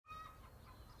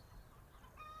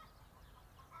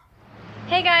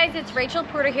Hey guys, it's Rachel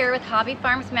Porter here with Hobby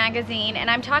Farms Magazine, and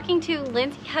I'm talking to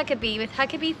Lindsay Huckabee with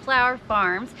Huck-a-bee Flower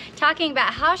Farms, talking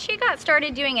about how she got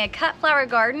started doing a cut flower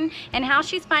garden and how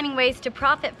she's finding ways to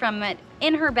profit from it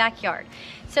in her backyard.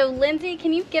 So Lindsay,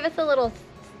 can you give us a little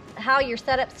how your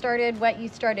setup started, what you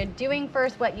started doing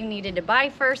first, what you needed to buy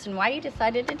first, and why you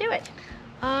decided to do it?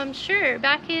 Sure.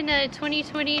 Back in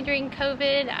 2020 during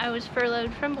COVID, I was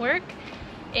furloughed from work,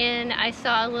 and I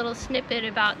saw a little snippet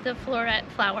about the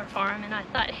Flower Farm, and I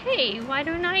thought, hey, why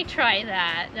don't I try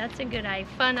that? That's a good,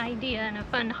 fun idea and a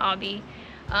fun hobby.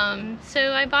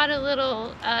 So I bought a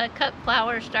little cut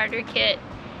flower starter kit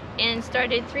and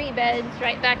started 3 beds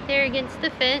right back there against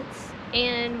the fence,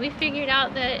 and we figured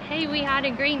out that, hey, we had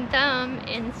a green thumb,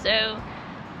 and so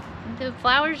the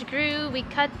flowers grew, we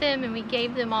cut them, and we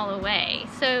gave them all away.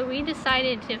 So we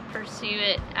decided to pursue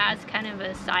it as kind of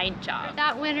a side job.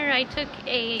 That winter I took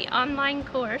a online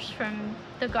course from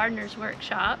the Gardener's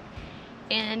Workshop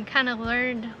and kind of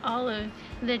learned all of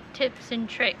the tips and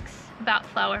tricks about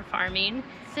flower farming.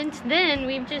 Since then,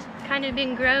 we've just kind of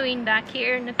been growing back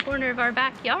here in the corner of our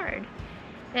backyard.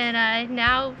 And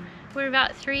now we're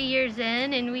about 3 years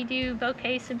in, and we do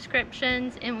bouquet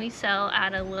subscriptions, and we sell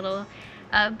at a little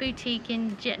boutique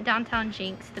in downtown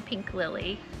Jinx, the Pink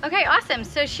Lily. Okay, awesome.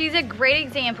 So she's a great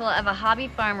example of a hobby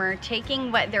farmer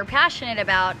taking what they're passionate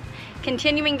about,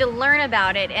 continuing to learn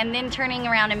about it, and then turning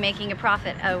around and making a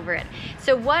profit over it.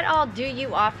 So what all do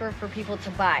you offer for people to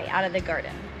buy out of the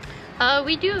garden?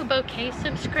 We do a bouquet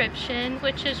subscription,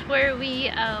 which is where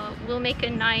we will make a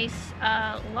nice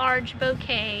large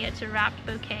bouquet. It's a wrapped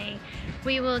bouquet.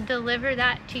 We will deliver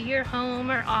that to your home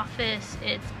or office.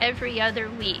 It's every other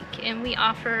week, and we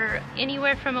offer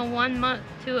anywhere from a 1-month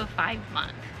to a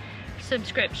 5-month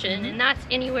subscription, and that's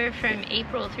anywhere from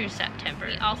April through September.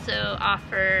 We also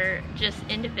offer just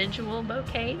individual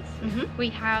bouquets. We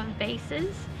have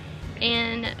vases.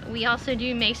 And we also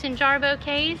do mason jar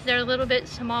bouquets. They're a little bit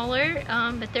smaller,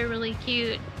 but they're really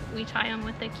cute. We tie them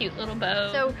with a cute little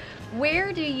bow. So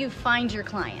where do you find your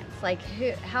clients? Like,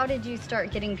 how did you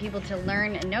start getting people to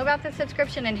learn and know about the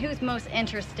subscription, and who's most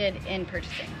interested in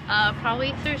purchasing?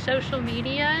 Probably through social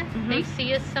media. They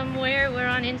see us somewhere. We're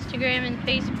on Instagram and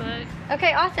Facebook.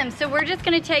 Okay, awesome. So we're just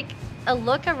gonna take a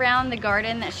look around the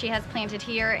garden that she has planted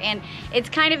here, and it's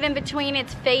kind of in between.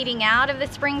 It's fading out of the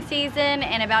spring season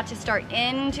and about to start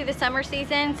into the summer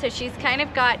season. So she's kind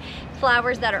of got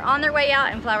flowers that are on their way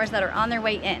out and flowers that are on their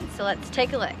way in. So let's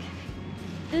take a look.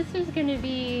 This is going to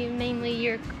be mainly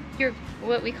your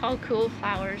what we call cool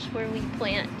flowers, where we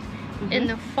plant in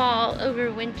the fall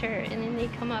over winter, and then they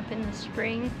come up in the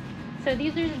spring. So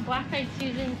these are black-eyed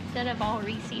Susans that have all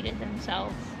reseeded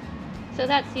themselves. So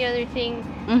that's the other thing,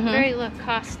 very low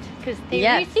cost, because they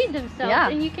reseed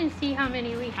themselves, and you can see how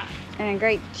many we have. And a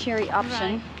great cherry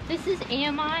option. Right. This is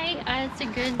Ami. It's a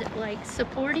good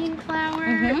supporting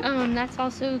flower. That's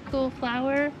also a cool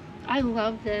flower. I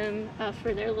love them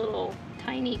for their little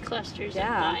tiny clusters of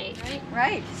light.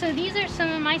 Right. So these are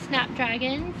some of my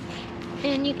snapdragons,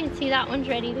 and you can see that one's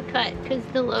ready to cut because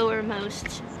the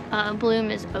lowermost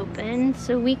bloom is open.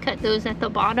 So we cut those at the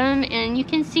bottom, and you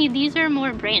can see these are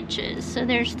more branches. So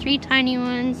there's 3 tiny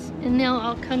ones, and they'll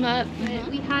all come up. But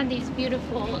we have these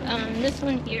beautiful, this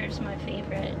one here is my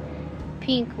favorite,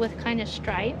 pink with kind of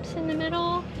stripes in the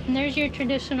middle. And there's your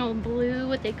traditional blue,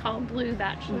 what they call blue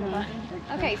bachelor button.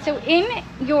 Okay, so in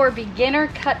your beginner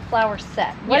cut flower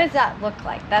set, what does that look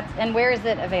like? And where is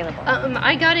it available?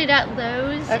 I got it at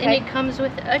Lowe's, and it comes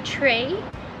with a tray.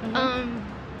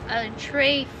 A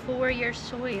tray for your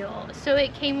soil. So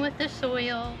it came with the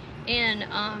soil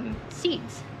and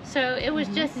seeds. So it was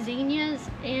just zinnias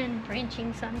and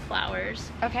branching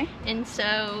sunflowers. Okay. And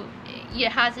so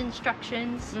it has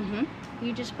instructions.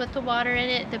 You just put the water in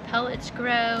it, the pellets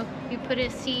grow, you put a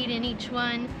seed in each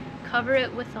one, cover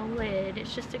it with a lid.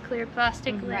 It's just a clear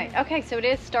plastic lid. Right. Okay, so it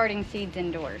is starting seeds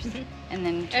indoors and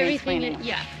then transplanting.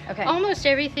 Okay. Almost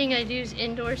everything I do is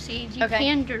indoor seeds. You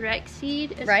can direct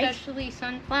seed, especially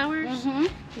sunflowers.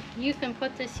 You can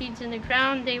put the seeds in the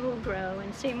ground, they will grow,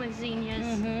 and same with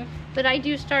zinnias. But I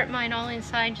do start mine all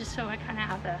inside just so I kind of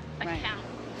have a count.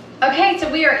 Okay,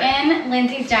 so we are in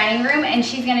Lindsay's dining room, and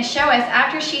she's going to show us,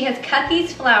 after she has cut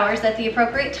these flowers at the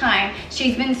appropriate time,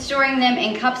 she's been storing them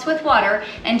in cups with water,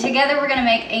 and together we're going to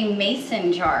make a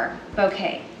mason jar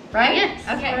bouquet, right? Yes.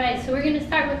 Okay. All right, so we're going to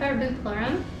start with our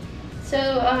bouquet.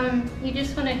 So you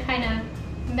just want to kind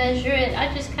of measure it.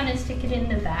 I just kind of stick it in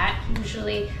the back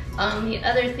usually. The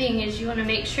other thing is you want to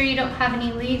make sure you don't have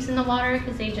any leaves in the water,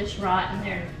 because they just rot and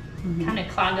they're kind of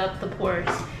clog up the pores.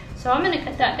 So I'm going to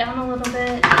cut that down a little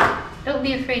bit. Don't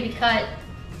be afraid to cut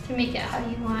to make it how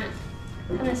you want.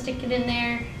 Kind of stick it in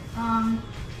there.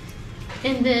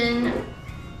 And then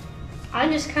I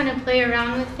just kind of play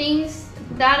around with things.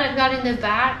 That I've got in the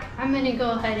back, I'm gonna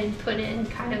go ahead and put in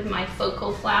kind of my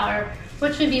focal flower,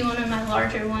 which would be one of my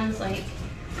larger ones. Like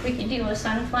we could do a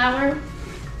sunflower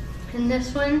in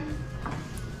this one.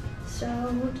 So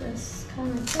we'll just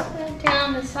kind of put that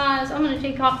down the size. I'm gonna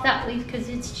take off that leaf because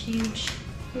it's huge.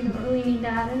 We don't really need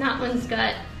that. And that one's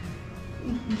got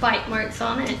bite marks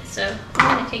on it, so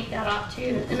I'm gonna take that off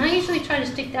too. And I usually try to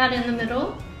stick that in the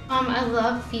middle. I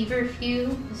love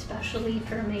feverfew, especially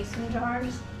for mason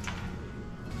jars,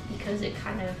 because it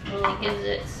kind of really gives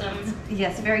it some.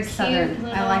 Yes, very southern.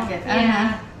 Little, I like it.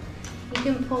 Yeah. You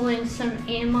can pull in some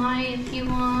ami if you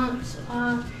want.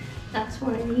 That's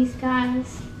one of these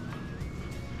guys.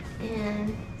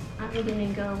 And I'm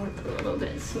gonna go with a little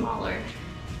bit smaller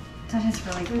That is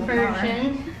really cool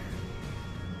version.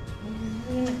 And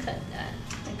I'm gonna cut that.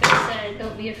 Like I said,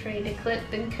 don't be afraid to clip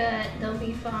and cut. They'll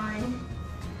be fine.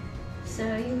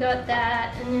 So you got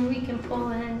that, and then we can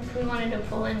pull in, if we wanted to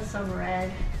pull in some red,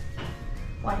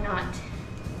 why not?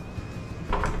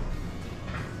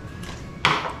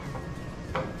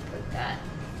 Put that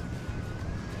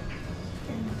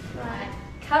in the front.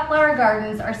 Cut flower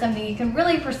gardens are something you can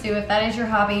really pursue if that is your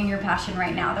hobby and your passion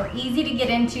right now. They're easy to get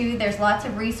into. There's lots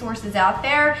of resources out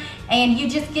there, and you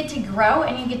just get to grow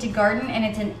and you get to garden, and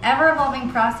it's an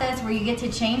ever-evolving process where you get to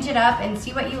change it up and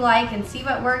see what you like and see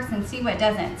what works and see what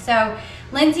doesn't. So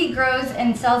Lindsay grows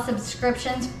and sells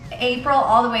subscriptions April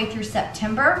all the way through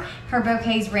September. Her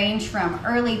bouquets range from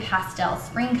early pastel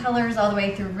spring colors all the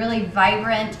way through really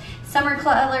vibrant summer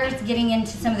colors, getting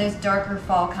into some of those darker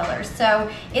fall colors. So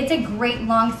it's a great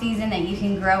long season that you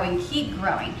can grow and keep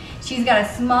growing. She's got a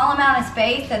small amount of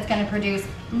space that's going to produce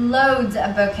loads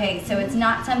of bouquets, so it's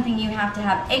not something you have to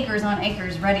have acres on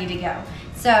acres ready to go.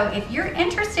 So if you're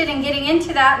interested in getting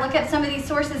into that, look at some of these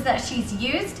sources that she's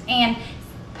used and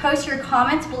post your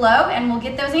comments below and we'll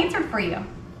get those answered for you.